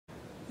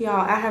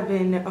Y'all, I have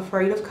been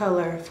afraid of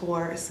color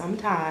for some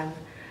time,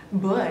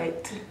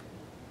 but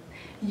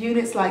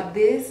units like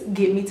this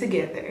get me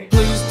together.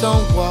 Please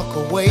don't walk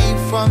away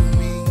from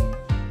me.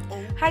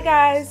 Hi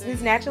guys, this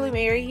is Naturally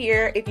Mary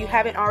here. If you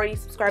haven't already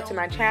subscribed to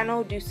my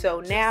channel, do so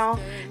now.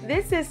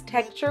 This is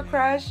Texture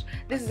Crush.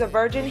 This is a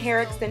virgin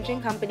hair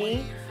extension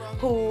company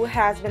who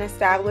has been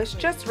established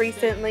just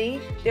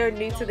recently. They're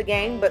new to the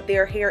game, but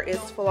their hair is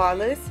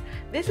flawless.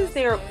 This is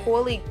their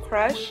Koili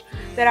Crush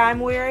that I'm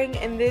wearing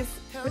in this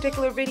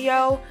particular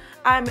video.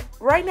 I'm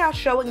right now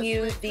showing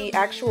you the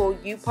actual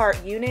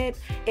Upart unit.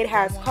 It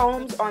has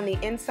combs on the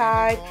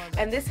inside,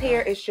 and this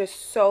hair is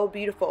just so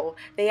beautiful.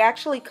 They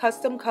actually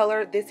custom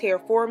colored this hair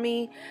for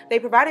me. They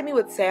provided me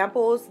with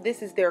samples.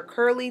 This is their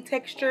curly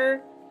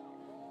texture,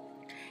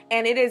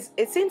 and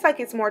it seems like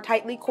it's more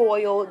tightly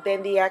coiled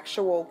than the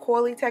actual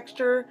coily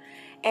texture.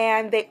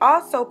 And they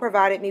also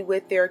provided me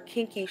with their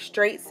kinky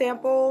straight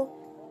sample,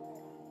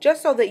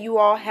 just so that you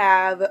all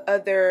have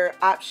other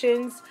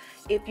options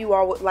if you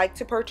all would like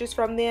to purchase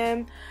from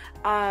them.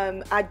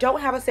 I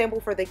don't have a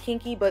sample for the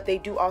kinky, but they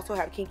do also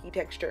have kinky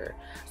texture.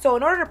 So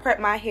in order to prep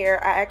my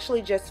hair, I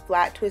actually just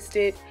flat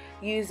twisted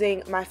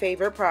using my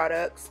favorite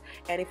products.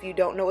 And if you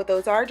don't know what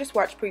those are, just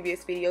watch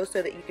previous videos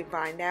so that you can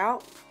find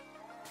out.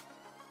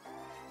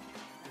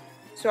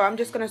 So I'm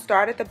just going to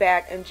start at the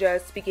back and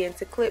just begin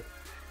to clip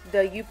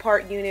the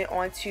Upart unit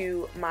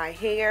onto my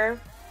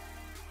hair.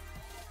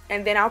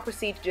 And then I'll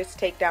proceed to just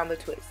take down the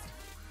twist.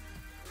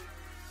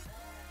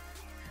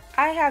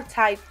 I have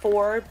type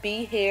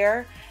 4B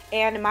hair,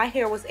 and my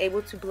hair was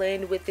able to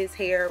blend with this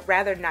hair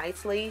rather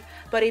nicely.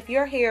 But if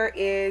your hair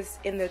is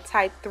in the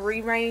type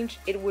 3 range,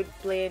 it would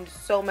blend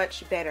so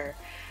much better.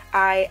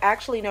 I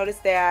actually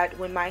noticed that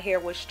when my hair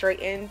was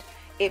straightened,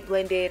 it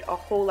blended a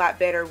whole lot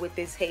better with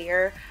this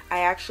hair. I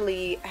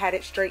actually had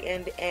it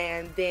straightened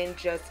and then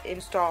just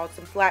installed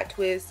some flat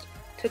twist,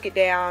 took it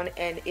down,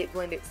 and it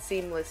blended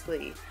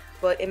seamlessly.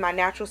 But in my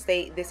natural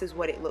state, this is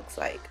what it looks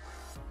like.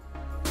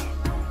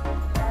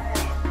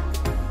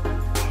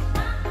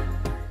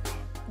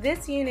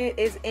 This unit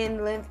is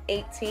in length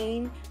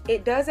 18.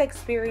 It does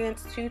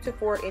experience 2 to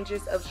 4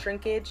 inches of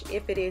shrinkage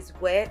if it is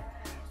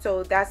wet.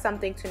 So that's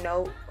something to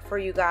note for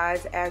you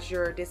guys as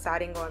you're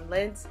deciding on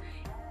lengths.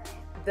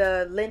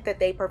 The length that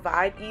they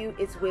provide you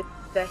is with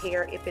the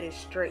hair if it is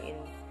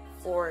straightened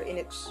or in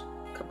its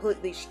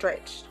completely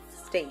stretched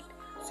state.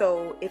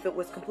 So if it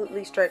was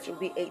completely stretched, it would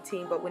be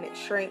 18, but when it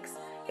shrinks,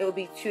 it would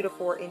be 2 to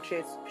 4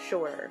 inches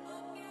shorter.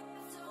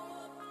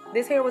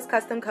 This hair was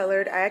custom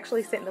colored. I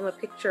actually sent them a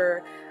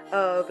picture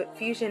of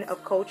Fusion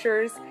of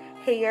Culture's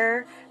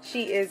hair.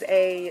 She is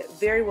a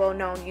very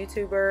well-known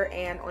YouTuber,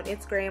 and on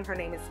Instagram her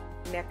name is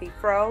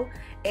Fro,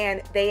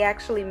 and they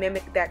actually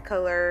mimicked that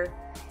color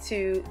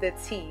to the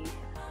T.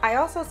 I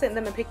also sent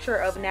them a picture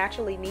of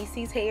Natural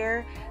Neiicey's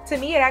hair. To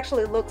me, it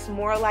actually looks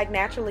more like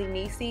Natural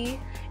Neiicey.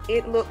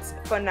 It looks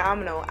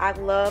phenomenal. I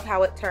love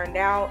how it turned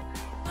out.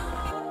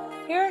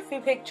 Here are a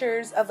few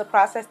pictures of the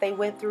process they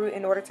went through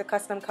in order to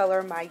custom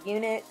color my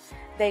unit.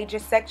 They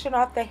just sectioned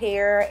off the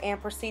hair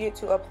and proceeded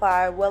to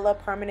apply Wella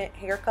permanent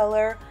hair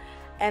color,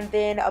 and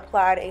then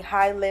applied a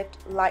high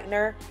lift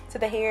lightener to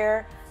the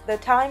hair. The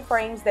time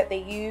frames that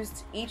they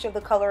used, each of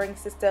the coloring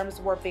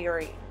systems were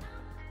varying.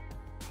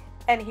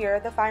 And here are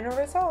the final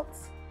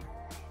results.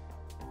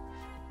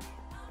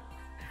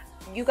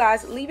 You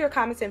guys, leave your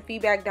comments and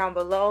feedback down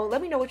below.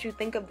 Let me know what you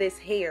think of this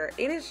hair.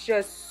 It is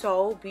just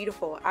so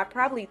beautiful. I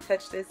probably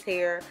touched this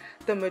hair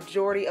the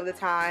majority of the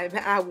time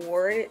I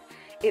wore it.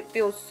 It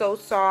feels so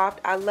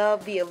soft. I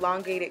love the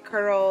elongated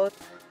curls.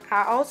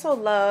 I also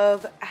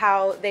love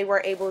how they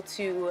were able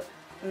to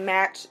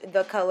match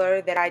the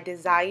color that I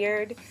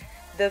desired.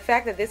 The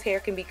fact that this hair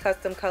can be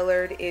custom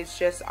colored is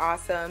just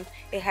awesome.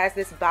 It has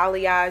this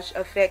balayage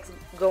effect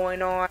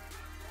going on.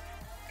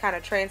 Kind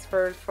of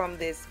transfers from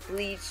this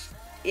bleach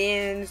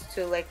ends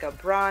to like a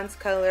bronze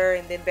color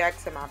and then back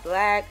to my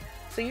black.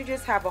 So you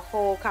just have a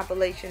whole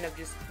compilation of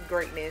just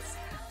greatness.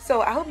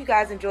 So I hope you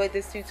guys enjoyed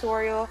this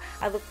tutorial.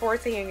 I look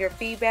forward to hearing your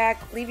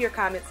feedback. Leave your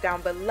comments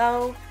down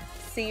below.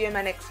 See you in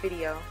my next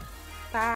video.